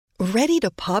Ready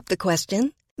to pop the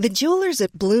question? The jewelers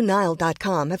at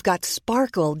BlueNile.com have got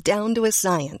sparkle down to a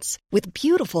science with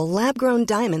beautiful lab-grown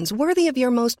diamonds worthy of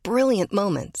your most brilliant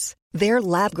moments. Their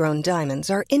lab-grown diamonds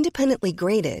are independently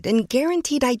graded and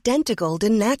guaranteed identical to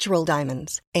natural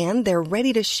diamonds, and they're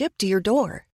ready to ship to your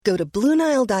door. Go to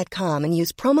BlueNile.com and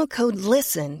use promo code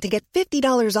LISTEN to get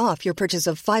 $50 off your purchase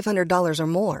of $500 or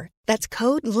more. That's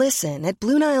code LISTEN at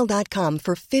BlueNile.com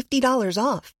for $50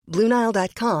 off.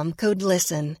 BlueNile.com, code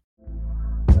LISTEN.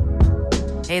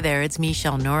 Hey there, it's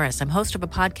Michelle Norris. I'm host of a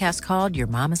podcast called Your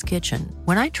Mama's Kitchen.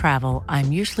 When I travel,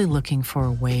 I'm usually looking for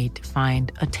a way to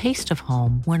find a taste of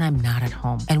home when I'm not at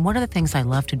home. And one of the things I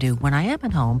love to do when I am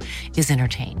at home is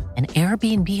entertain. And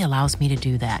Airbnb allows me to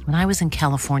do that. When I was in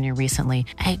California recently,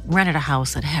 I rented a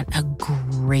house that had a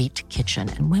great kitchen.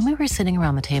 And when we were sitting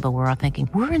around the table, we were all thinking,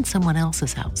 we're in someone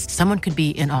else's house. Someone could be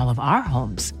in all of our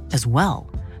homes as well.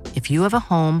 If you have a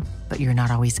home, but you're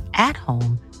not always at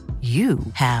home, you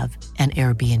have an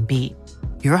Airbnb.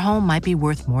 Your home might be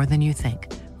worth more than you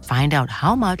think. Find out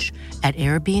how much at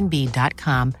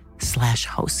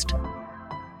airbnb.com/host.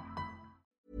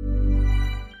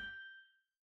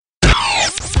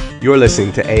 You're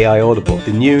listening to AI Audible,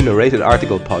 the new narrated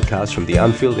article podcast from the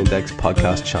Anfield Index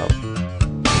podcast channel.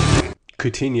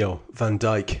 Coutinho, Van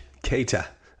Dijk, Keita,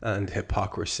 and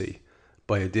Hypocrisy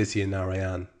by Aditya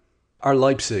Narayan. Are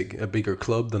Leipzig a bigger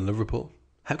club than Liverpool?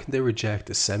 How can they reject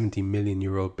a €70 million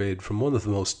bid from one of the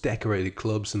most decorated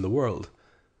clubs in the world?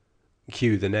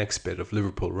 Cue the next bit of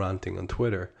Liverpool ranting on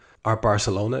Twitter. Are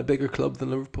Barcelona a bigger club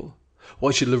than Liverpool? Why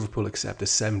should Liverpool accept a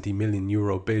 €70 million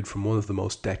bid from one of the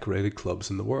most decorated clubs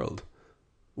in the world?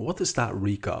 What does that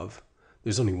reek of?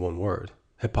 There's only one word: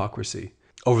 hypocrisy.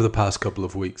 Over the past couple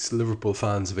of weeks, Liverpool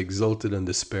fans have exulted and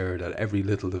despaired at every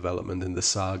little development in the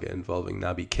saga involving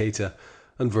Naby Keita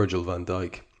and Virgil van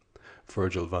Dijk.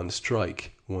 Virgil van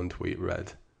Strijk, one tweet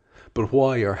read. But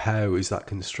why or how is that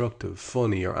constructive,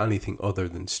 funny, or anything other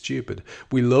than stupid?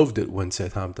 We loved it when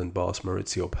Southampton boss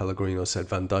Maurizio Pellegrino said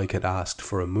Van Dijk had asked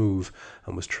for a move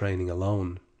and was training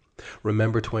alone.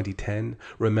 Remember 2010?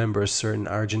 Remember a certain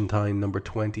Argentine number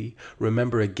 20?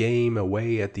 Remember a game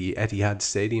away at the Etihad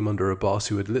Stadium under a boss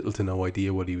who had little to no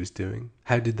idea what he was doing?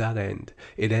 How did that end?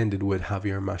 It ended with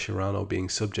Javier Mascherano being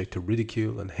subject to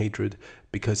ridicule and hatred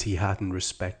because he hadn't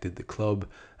respected the club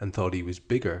and thought he was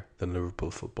bigger than Liverpool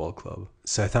Football Club.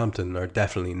 Southampton are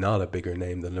definitely not a bigger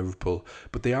name than Liverpool,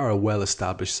 but they are a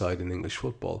well-established side in English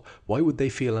football. Why would they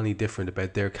feel any different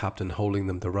about their captain holding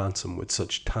them to ransom with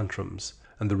such tantrums?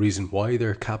 And the reason why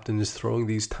their captain is throwing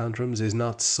these tantrums is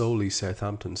not solely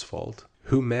Southampton's fault.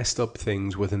 Who messed up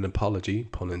things with an apology,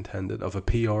 pun intended, of a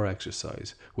PR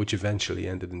exercise, which eventually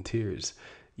ended in tears?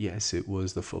 Yes, it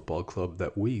was the football club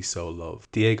that we so love.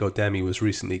 Diego Demi was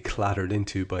recently clattered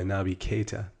into by Naby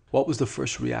Keita. What was the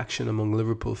first reaction among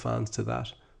Liverpool fans to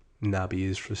that? Naby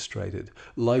is frustrated.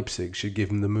 Leipzig should give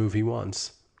him the move he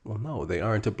wants. Well, no, they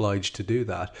aren't obliged to do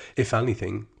that. If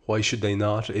anything, why should they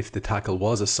not, if the tackle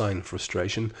was a sign of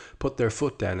frustration, put their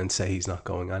foot down and say he's not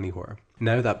going anywhere?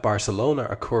 Now that Barcelona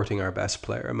are courting our best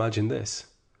player, imagine this.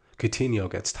 Coutinho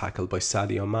gets tackled by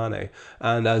Sadio Mane,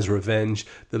 and as revenge,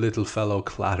 the little fellow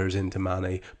clatters into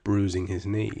Mane, bruising his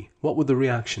knee. What would the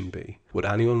reaction be? Would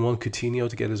anyone want Coutinho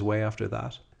to get his way after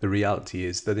that? The reality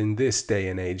is that in this day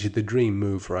and age, the dream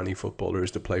move for any footballer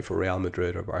is to play for Real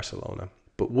Madrid or Barcelona.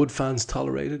 But would fans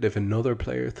tolerate it if another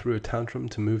player threw a tantrum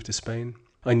to move to Spain?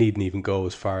 I needn't even go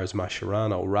as far as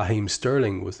Mascherano. Raheem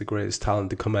Sterling was the greatest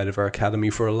talent to come out of our academy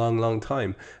for a long, long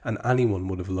time, and anyone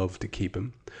would have loved to keep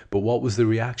him. But what was the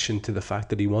reaction to the fact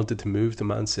that he wanted to move to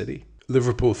Man City?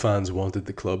 Liverpool fans wanted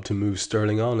the club to move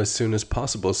Sterling on as soon as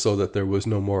possible so that there was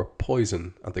no more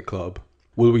poison at the club.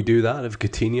 Will we do that if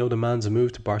Coutinho demands a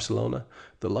move to Barcelona?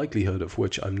 The likelihood of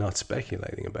which I'm not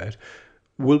speculating about.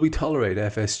 Will we tolerate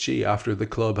FSG after the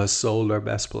club has sold our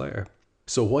best player?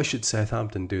 So why should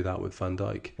Southampton do that with Van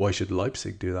Dijk? Why should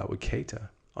Leipzig do that with Keita?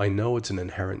 I know it's an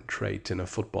inherent trait in a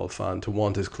football fan to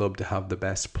want his club to have the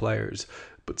best players,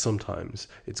 but sometimes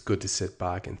it's good to sit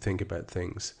back and think about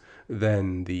things.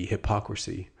 Then the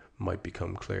hypocrisy might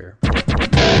become clear.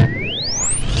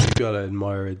 You've got to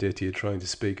admire Aditya trying to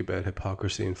speak about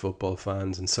hypocrisy in football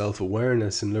fans and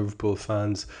self-awareness in Liverpool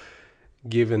fans,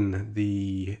 given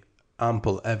the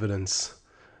ample evidence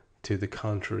to the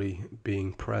contrary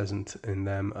being present in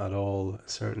them at all.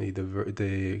 Certainly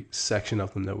the section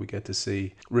of them that we get to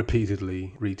see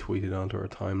repeatedly retweeted onto our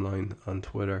timeline on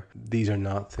Twitter. These are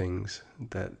not things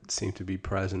that seem to be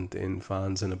present in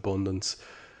fans in abundance.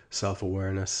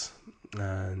 Self-awareness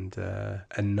and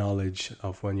a knowledge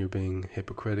of when you're being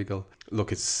hypocritical.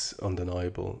 Look, it's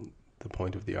undeniable. the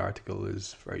point of the article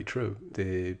is very true.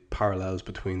 The parallels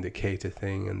between the Keita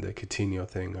thing and the Coutinho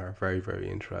thing are very, very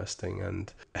interesting.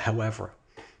 And however,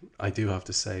 I do have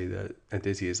to say that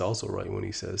Aditi is also right when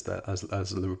he says that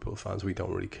as Liverpool fans, we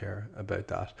don't really care about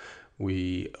that.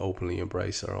 We openly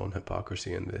embrace our own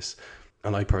hypocrisy in this.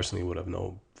 And I personally would have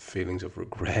no feelings of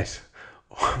regret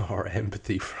or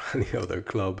empathy for any other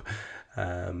club,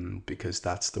 because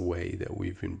that's the way that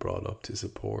we've been brought up to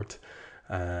support.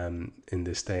 In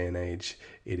this day and age,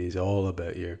 it is all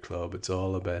about your club. It's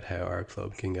all about how our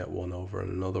club can get one over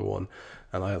another one.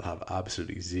 And I'll have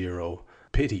absolutely zero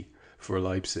pity for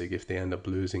Leipzig if they end up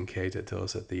losing Keita to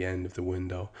us at the end of the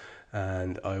window.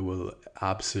 And I will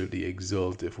absolutely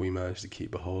exult if we manage to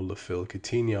keep a hold of Phil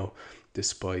Coutinho,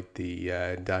 despite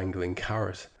the dangling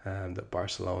carrot that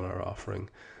Barcelona are offering.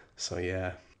 So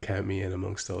yeah, count me in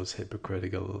amongst those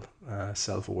hypocritical,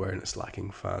 self-awareness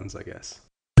lacking fans, I guess.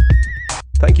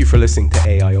 Thank you for listening to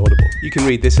AI Audible. You can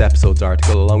read this episode's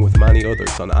article along with many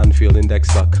others on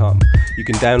AnfieldIndex.com. You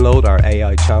can download our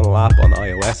AI channel app on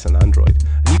iOS and Android.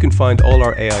 And you can find all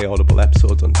our AI Audible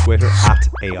episodes on Twitter at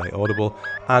AI Audible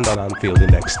and on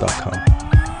AnfieldIndex.com.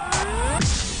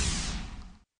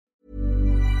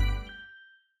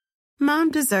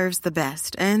 Mom deserves the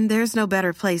best, and there's no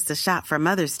better place to shop for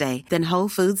Mother's Day than Whole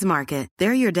Foods Market.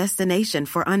 They're your destination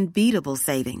for unbeatable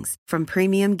savings, from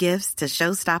premium gifts to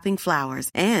show-stopping flowers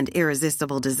and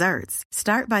irresistible desserts.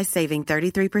 Start by saving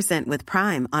 33% with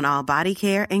Prime on all body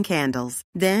care and candles.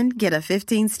 Then get a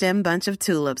 15-stem bunch of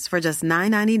tulips for just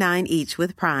 $9.99 each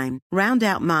with Prime. Round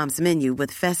out Mom's menu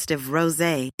with festive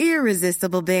rosé,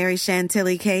 irresistible berry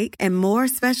chantilly cake, and more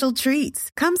special treats.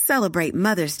 Come celebrate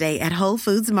Mother's Day at Whole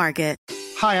Foods Market.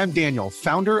 Hi, I'm Daniel,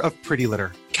 founder of Pretty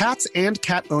Litter. Cats and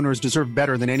cat owners deserve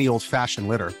better than any old-fashioned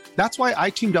litter. That's why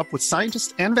I teamed up with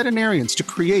scientists and veterinarians to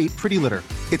create Pretty Litter.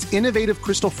 Its innovative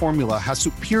crystal formula has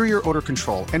superior odor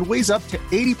control and weighs up to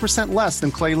 80% less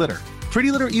than clay litter. Pretty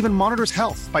Litter even monitors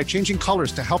health by changing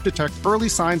colors to help detect early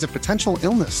signs of potential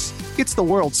illness. It's the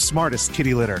world's smartest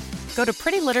kitty litter. Go to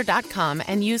prettylitter.com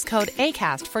and use code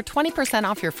ACAST for 20%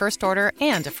 off your first order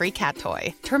and a free cat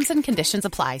toy. Terms and conditions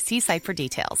apply. See site for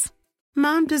details.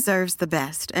 Mom deserves the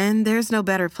best, and there's no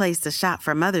better place to shop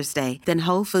for Mother's Day than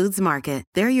Whole Foods Market.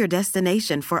 They're your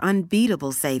destination for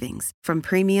unbeatable savings, from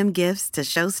premium gifts to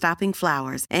show-stopping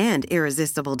flowers and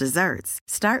irresistible desserts.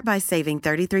 Start by saving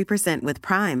 33% with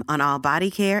Prime on all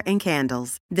body care and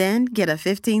candles. Then get a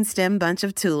 15-stem bunch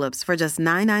of tulips for just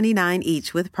 $9.99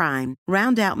 each with Prime.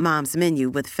 Round out Mom's menu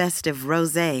with festive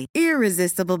rosé,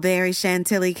 irresistible berry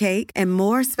chantilly cake, and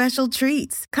more special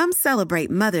treats. Come celebrate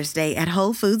Mother's Day at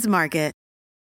Whole Foods Market.